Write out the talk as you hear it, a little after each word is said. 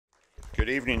Good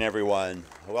evening, everyone.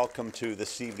 Welcome to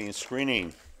this evening's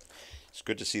screening. It's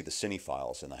good to see the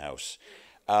cinephiles in the house.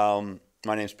 My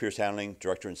name is Piers Hanley,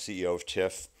 Director and CEO of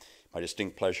TIFF. My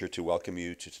distinct pleasure to welcome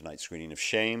you to tonight's screening of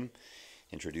Shame,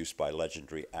 introduced by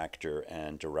legendary actor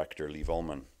and director Liv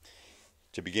Ullmann.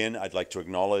 To begin, I'd like to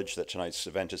acknowledge that tonight's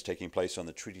event is taking place on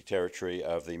the treaty territory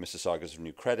of the Mississaugas of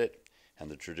New Credit and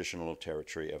the traditional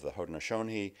territory of the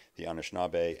Haudenosaunee, the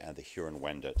Anishinaabe, and the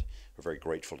Huron-Wendat. We're very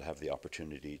grateful to have the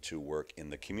opportunity to work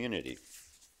in the community.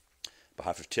 On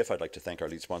behalf of TIFF, I'd like to thank our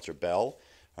lead sponsor, Bell,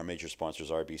 our major sponsors,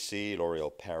 RBC,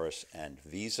 L'Oreal Paris, and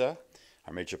Visa,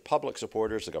 our major public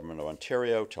supporters, the Government of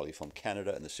Ontario, Telefilm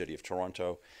Canada, and the City of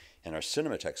Toronto, and our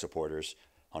Cinematheque supporters,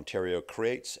 Ontario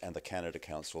Creates and the Canada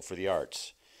Council for the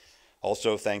Arts.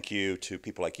 Also, thank you to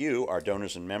people like you, our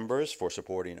donors and members, for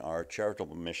supporting our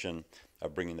charitable mission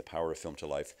of bringing the power of film to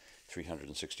life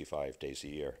 365 days a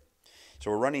year. So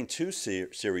we're running two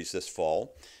series this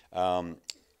fall,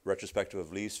 retrospective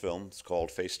of Liv's films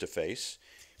called Face to Face,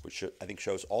 which I think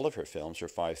shows all of her films, her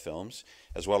 5 films,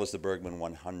 as well as the Bergman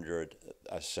 100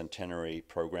 Centenary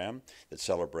program that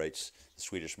celebrates the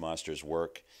Swedish master's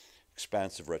work,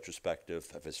 expansive retrospective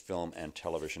of his film and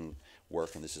television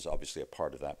work, and this is obviously a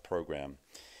part of that program.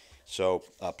 So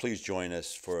please join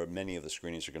us for many of the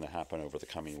screenings that are going to happen over the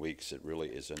coming weeks. It really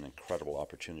is an incredible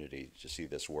opportunity to see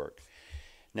this work.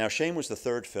 Now, Shame was the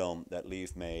third film that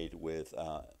Liv made with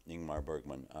Ingmar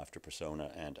Bergman after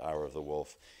Persona and Hour of the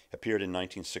Wolf. Appeared in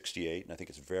 1968, and I think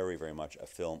it's very, very much a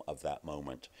film of that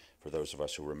moment for those of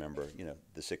us who remember, you know,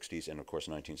 the 60s and, of course,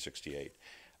 1968.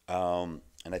 And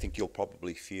I think you'll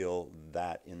probably feel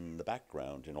that in the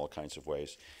background in all kinds of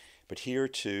ways. But here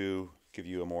to give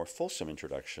you a more fulsome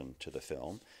introduction to the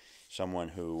film, someone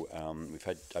who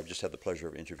I've just had the pleasure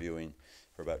of interviewing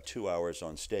for about 2 hours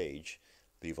on stage,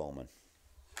 Liv Ullmann.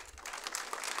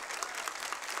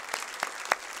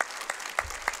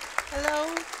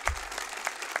 Hello.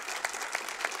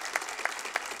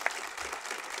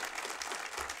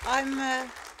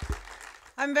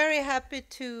 I'm very happy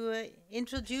to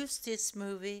introduce this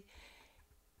movie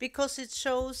because it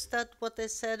shows that what they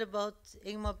said about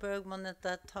Ingmar Bergman at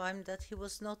that time, that he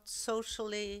was not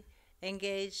socially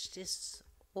engaged, is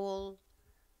all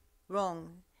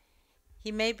wrong.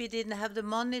 He maybe didn't have the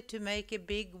money to make a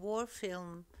big war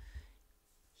film.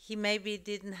 He maybe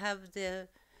didn't have the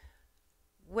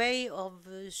way of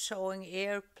showing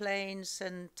airplanes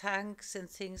and tanks and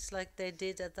things like they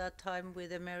did at that time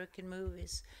with American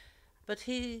movies. But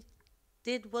he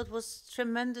did what was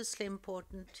tremendously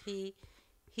important.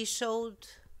 He showed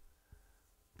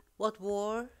what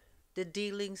war, the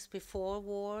dealings before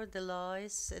war, the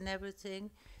lies and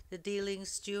everything, the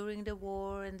dealings during the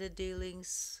war and the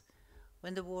dealings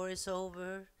when the war is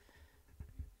over,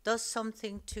 does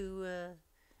something to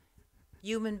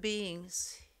human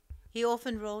beings. He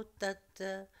often wrote that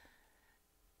the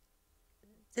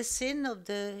sin of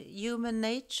the human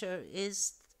nature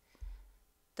is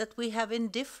that we have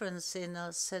indifference in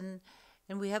us and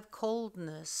we have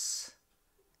coldness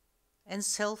and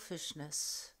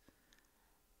selfishness.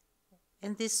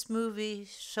 And this movie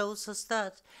shows us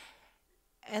that.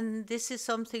 And this is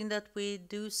something that we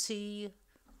do see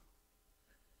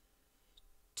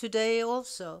today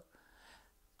also.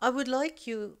 I would like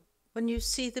you, when you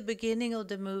see the beginning of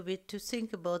the movie, to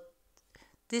think about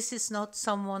this is not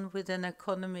someone with an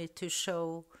economy to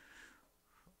show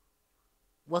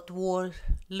what war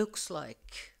looks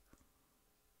like.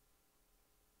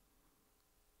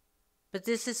 But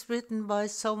this is written by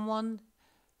someone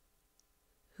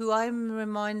who I'm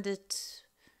reminded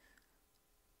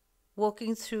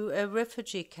walking through a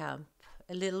refugee camp,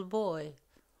 a little boy.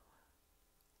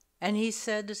 And he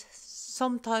said,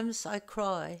 "Sometimes I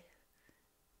cry,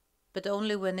 but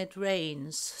only when it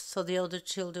rains, so the other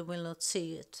children will not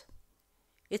see it."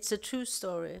 It's a true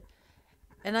story.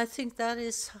 And I think that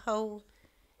is how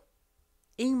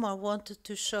Ingmar wanted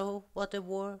to show what a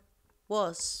war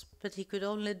was, but he could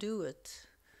only do it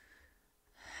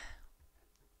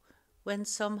when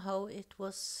somehow it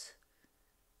was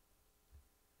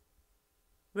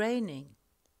raining.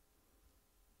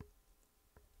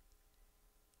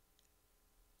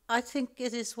 I think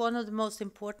it is one of the most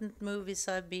important movies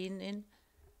I've been in.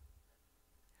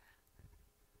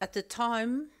 At the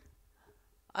time,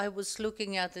 I was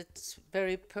looking at it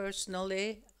very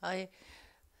personally.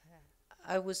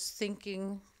 I was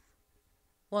thinking,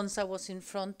 once I was in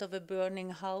front of a burning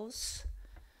house,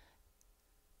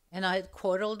 and I had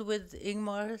quarreled with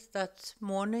Ingmar that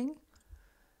morning,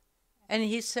 and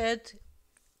he said,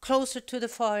 "Closer to the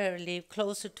fire, Liv,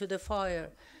 closer to the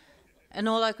fire." And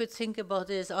all I could think about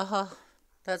is,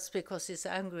 that's because he's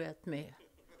angry at me.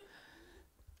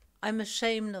 I'm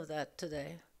ashamed of that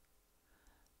today.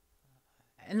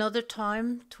 Another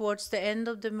time, towards the end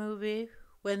of the movie,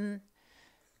 when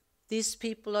these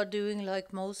people are doing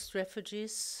like most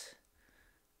refugees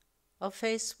are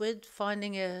faced with,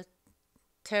 finding a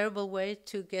terrible way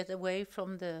to get away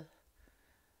from the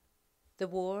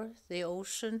war, the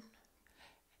ocean.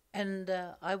 And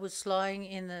I was lying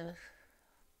in a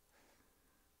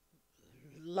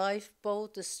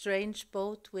lifeboat, a strange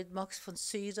boat with Max von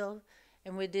Sydow,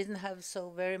 and we didn't have so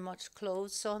very much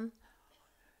clothes on.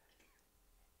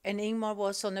 And Ingmar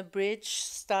was on a bridge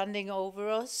standing over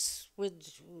us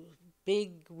with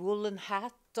big woolen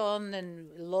hat on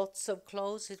and lots of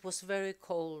clothes. It was very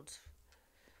cold.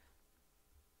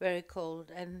 Very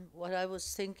cold. And what I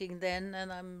was thinking then,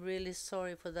 and I'm really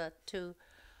sorry for that too,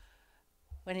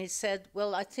 when he said,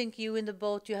 well, I think you in the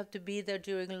boat, you have to be there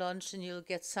during lunch and you'll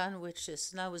get sandwiches.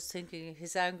 And I was thinking,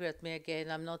 he's angry at me again.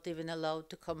 I'm not even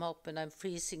allowed to come up and I'm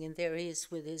freezing, and there he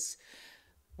is with his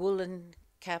woolen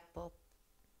cap up.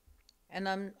 And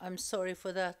I'm sorry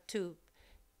for that too,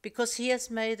 because he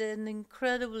has made an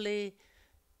incredibly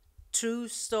true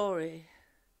story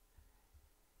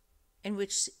in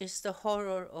which is the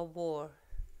horror of war.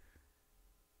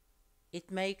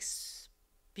 It makes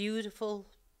beautiful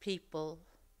people,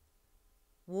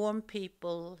 warm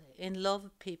people, in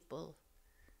love people,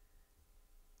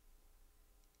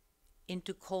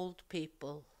 into cold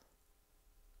people,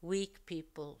 weak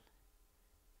people,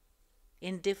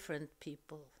 indifferent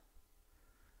people.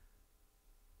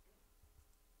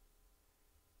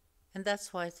 And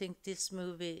that's why I think this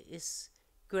movie is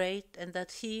great, and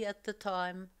that he at the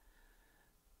time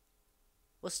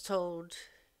was told,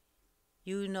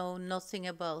 you know nothing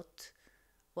about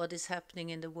what is happening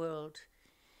in the world.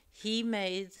 He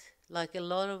made, like a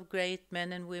lot of great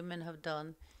men and women have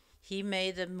done, he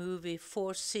made a movie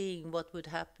foreseeing what would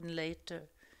happen later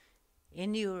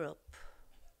in Europe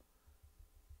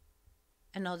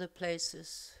and other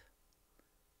places.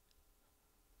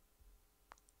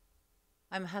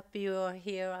 I'm happy you are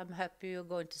here. I'm happy you're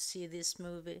going to see this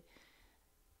movie.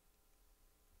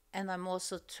 And I'm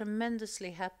also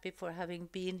tremendously happy for having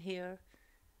been here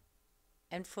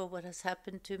and for what has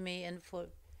happened to me, and for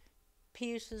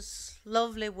Pierce's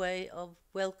lovely way of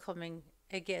welcoming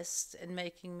a guest and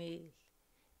making me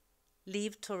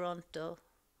leave Toronto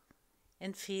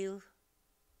and feel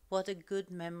what a good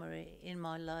memory in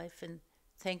my life. And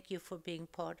thank you for being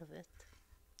part of it.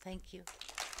 Thank you.